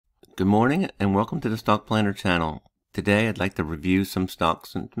Good morning and welcome to the Stock Planner channel. Today I'd like to review some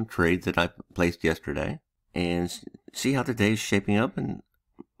stocks and some trades that I placed yesterday and see how today's shaping up and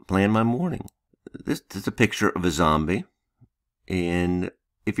plan my morning. This is a picture of a zombie, and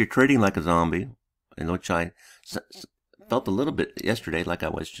if you're trading like a zombie, in which I felt a little bit yesterday like I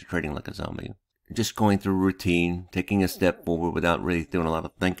was trading like a zombie, just going through routine, taking a step forward without really doing a lot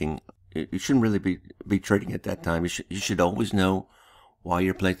of thinking, you shouldn't really be trading at that time. You should always know why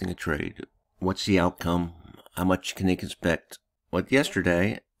you're placing a trade. What's the outcome? How much can you expect? What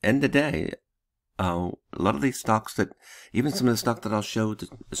yesterday and today, a lot of these stocks that, even some of the stocks that I'll show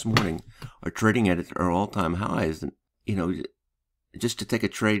this morning, are trading at our all-time highs. And, just to take a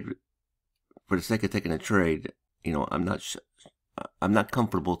trade for the sake of taking a trade, I'm not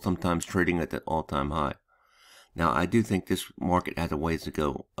comfortable sometimes trading at the all-time high. Now, I do think this market has a ways to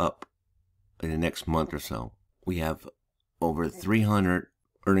go up in the next month or so. We have over 300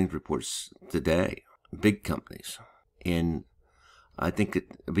 earnings reports today, big companies, and I think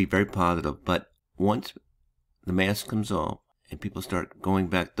it'll be very positive. But once the mask comes off and people start going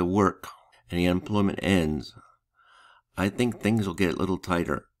back to work and the unemployment ends, I think things will get a little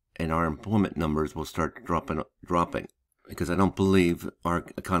tighter and our employment numbers will start dropping, because I don't believe our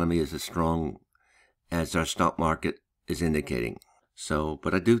economy is as strong as our stock market is indicating. So,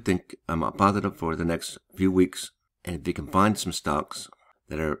 but I do think I'm positive for the next few weeks. And if you can find some stocks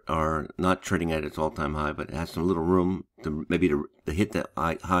that are not trading at its all-time high, but has some little room to maybe to hit the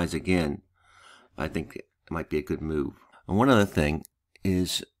highs again, I think it might be a good move. And one other thing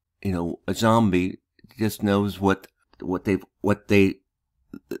is, a zombie just knows what they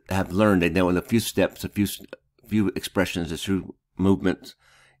have learned. They know in a few steps, a few expressions, a few movements,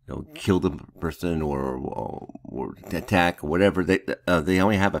 kill the person or attack or whatever. They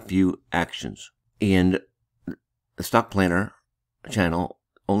only have a few actions. And the Stock Planner channel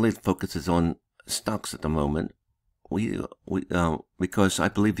only focuses on stocks at the moment. Because I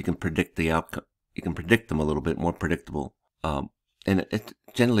believe you can predict the outcome. You can predict them a little bit more predictable. And it's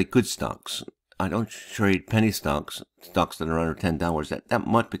generally good stocks. I don't trade penny stocks that are under $10 that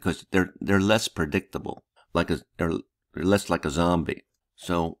much, because they're less predictable. They're less like a zombie.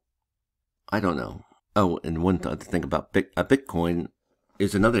 So I don't know. Oh, and one other thing about Bitcoin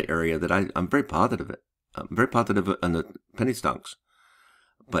is another area that I'm very positive at. I'm very positive on the penny stocks,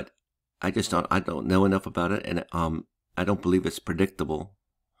 but I don't know enough about it, and I don't believe it's predictable.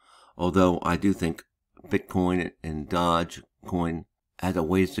 Although I do think Bitcoin and Dogecoin has a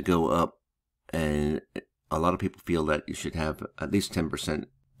ways to go up, and a lot of people feel that you should have at least 10%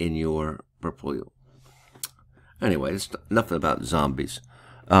 in your portfolio. Anyway, it's enough about zombies.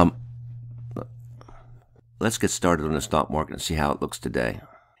 Let's get started on the stock market and see how it looks today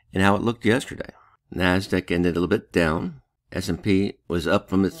and how it looked yesterday. Nasdaq ended a little bit down. S&P was up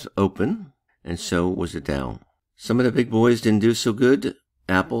from its open, and so was the Dow. Some of the big boys didn't do so good.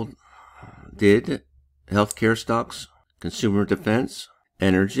 Apple did. Healthcare stocks, consumer defense,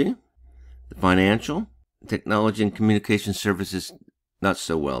 energy, the financial, technology and communication services, not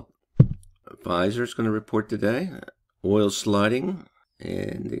so well. Pfizer is going to report today. Oil sliding,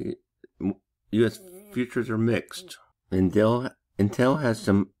 and the U.S. futures are mixed. Intel has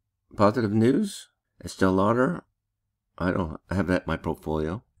some positive news. Estée Lauder, I don't have that in my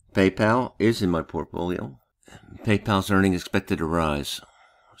portfolio. PayPal is in my portfolio. PayPal's earnings expected to rise,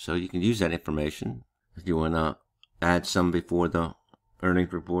 so you can use that information if you want to add some before the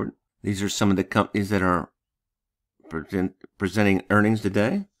earnings report. These are some of the companies that are presenting earnings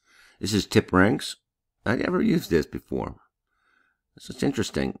today. This is Tip Ranks. I never used this before. So it's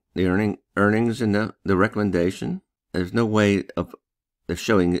interesting. The earnings and the recommendation. There's no way of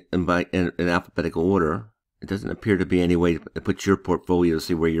showing in alphabetical order. It doesn't appear to be any way to put your portfolio to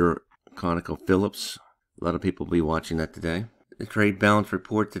see where you're. ConocoPhillips. A lot of people will be watching that today. The trade balance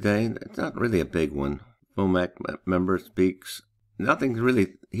report today, it's not really a big one. FOMAC member speaks. Nothing's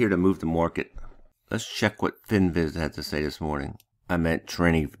really here to move the market. Let's check what FinViz had to say this morning. I meant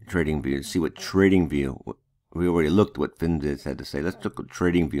Trading View. To see what Trading View, we already looked at what FinViz had to say. Let's look what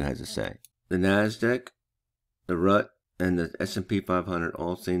Trading View has to say. The Nasdaq, the RUT, and the S&P 500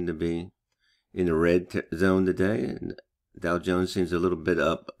 all seem to be in the red zone today. And Dow Jones seems a little bit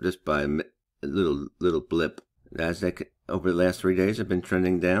up just by a little blip. Nasdaq over the last 3 days have been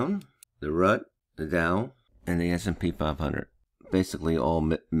trending down. The RUT, the Dow, and the S&P 500 basically all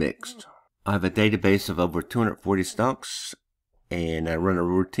mixed. I have a database of over 240 stocks, and I run a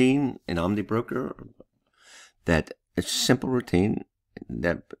routine in OmniBroker that it's a simple routine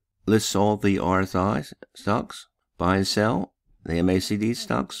that lists all the RSI stocks, buy and sell, the MACD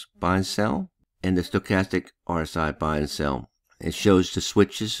stocks, buy and sell, and the stochastic RSI, buy and sell. It shows the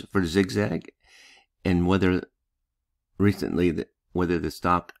switches for the zigzag and whether recently whether the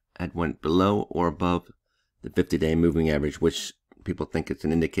stock had went below or above the 50-day moving average, which people think it's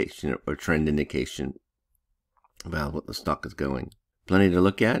an indication or trend indication about what the stock is going. Plenty to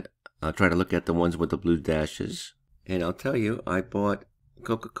look at. I'll try to look at the ones with the blue dashes. And I'll tell you, I bought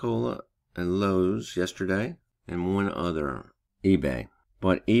Coca-Cola and Lowe's yesterday and one other, eBay.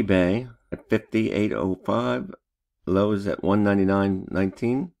 Bought eBay at 58.05, Lowe's at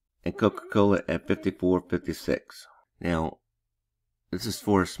 199.19, and Coca-Cola at 54.56. Now, this is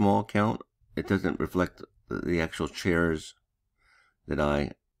for a small account. It doesn't reflect the actual shares that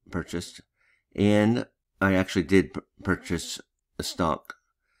I purchased. And I actually did purchase a stock,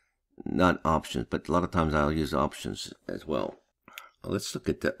 not options, but a lot of times I'll use options as well. Let's look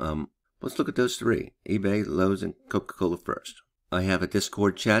at those three: eBay, Lowe's, and Coca-Cola first. I have a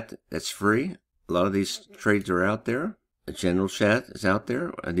Discord chat that's free. A lot of these trades are out there. A general chat is out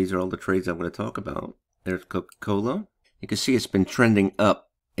there, and these are all the trades I'm going to talk about. There's Coca-Cola. You can see it's been trending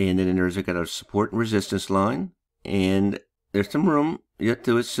up, and then there's got a support and resistance line, and there's some room yet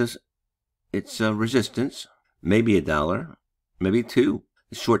to its resistance, maybe $1, maybe $2.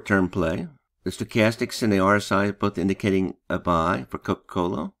 Short-term play. The stochastics and the RSI both indicating a buy for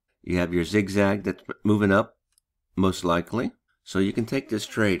Coca-Cola. You have your zigzag that's moving up, most likely. So you can take this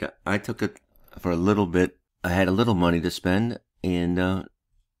trade. I took it for a little bit. I had a little money to spend, and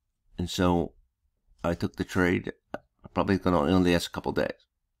so I took the trade. Probably going to only last a couple days,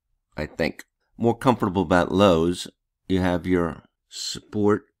 I think. More comfortable about Lowe's. You have your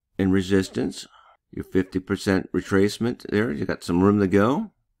support and resistance, your 50% retracement there. You got some room to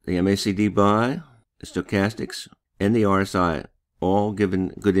go. The MACD buy, the stochastics, and the RSI all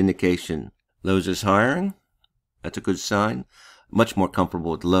giving good indication. Lowe's is hiring. That's a good sign. Much more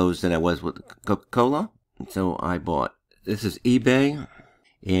comfortable with Lowe's than I was with Coca-Cola. And so I bought. This is eBay,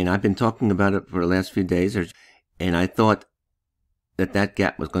 and I've been talking about it for the last few days. And I thought that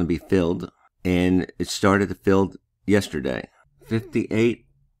gap was going to be filled, and it started to fill yesterday.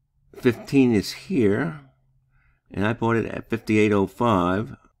 58.15 is here, and I bought it at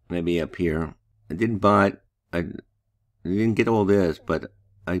 58.05, maybe up here. I didn't buy it. I didn't get all this, but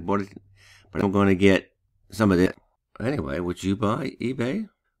I bought it. But I'm going to get some of it. Anyway, would you buy eBay?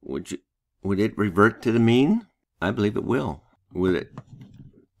 Would it revert to the mean? I believe it will. Will it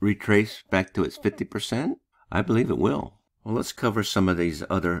retrace back to its 50%? I believe it will. Well, let's cover some of these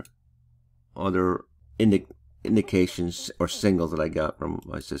other indications or signals that I got from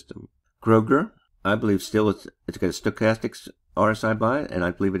my system. Kroger, I believe still it's got a stochastics RSI buy, and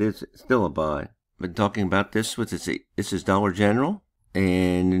I believe it is still a buy. Been talking about this with this is Dollar General,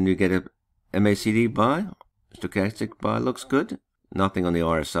 and then you get a MACD buy. Stochastic buy looks good. Nothing on the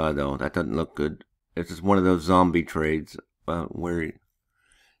RSI though. That doesn't look good. This is one of those zombie trades where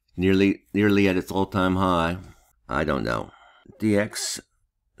nearly at its all-time high. I don't know.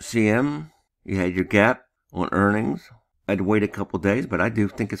 DXCM, you had your gap on earnings. I'd wait a couple days, but I do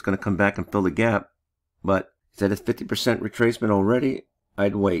think it's going to come back and fill the gap. But it's at a 50% retracement already.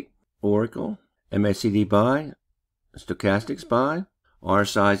 I'd wait. Oracle, MACD buy, stochastics buy.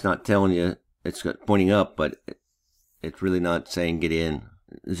 RSI is not telling you it's pointing up, but it's really not saying get in.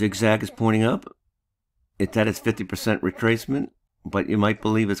 Zigzag is pointing up. It's at its 50% retracement, but you might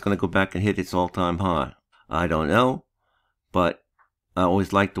believe it's going to go back and hit its all-time high. I don't know, but I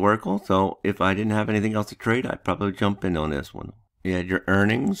always liked Oracle, so if I didn't have anything else to trade, I'd probably jump in on this one. You had your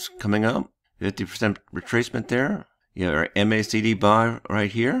earnings coming up, 50% retracement there. You have our MACD buy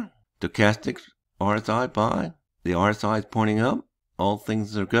right here. Stochastics, RSI buy. The RSI is pointing up. All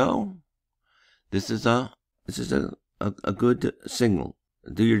things are go. This is a good signal.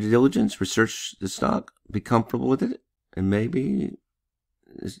 Do your due diligence, research the stock, be comfortable with it, and maybe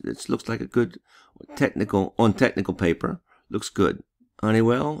this looks like a good technical paper. Looks good.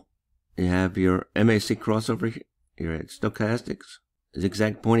 Honeywell, you have your MAC crossover here. You're at stochastics,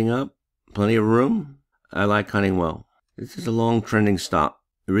 zigzag pointing up, plenty of room. I like Honeywell. This is a long trending stock.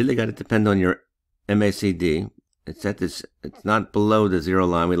 You really got to depend on your MACD. It's not below the zero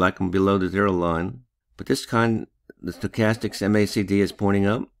line. We like them below the zero line. But this kind, the stochastics MACD is pointing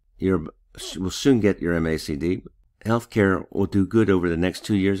up. We'll soon get your MACD. Healthcare will do good over the next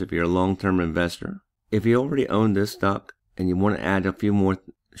 2 years if you're a long-term investor. If you already own this stock and you want to add a few more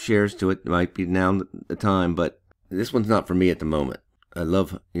shares to it, might be now the time. But this one's not for me at the moment. I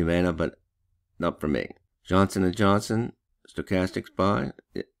love Humana, but not for me. Johnson & Johnson, stochastics buy.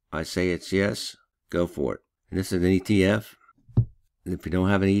 I say it's yes. Go for it. And this is an ETF. And if you don't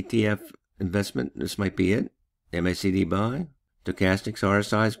have an ETF investment, this might be it. MACD buy. Stochastics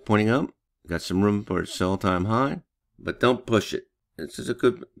RSI is pointing up. Got some room for its all-time high. but don't push it. This is a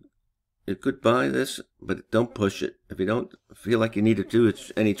good buy this, but don't push it. If you don't feel like you need to do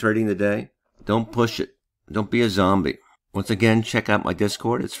any trading today, don't push it. Don't be a zombie. Once again, check out my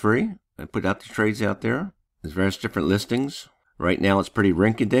Discord. It's free. I put out the trades out there. There's various different listings. Right now it's pretty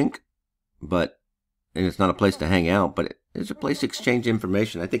rinky-dink, and it's not a place to hang out, but it's a place to exchange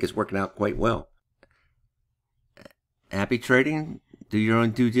information. I think it's working out quite well. Happy trading. Do your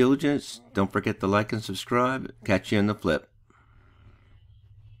own due diligence. Don't forget to like and subscribe. Catch you in the flip.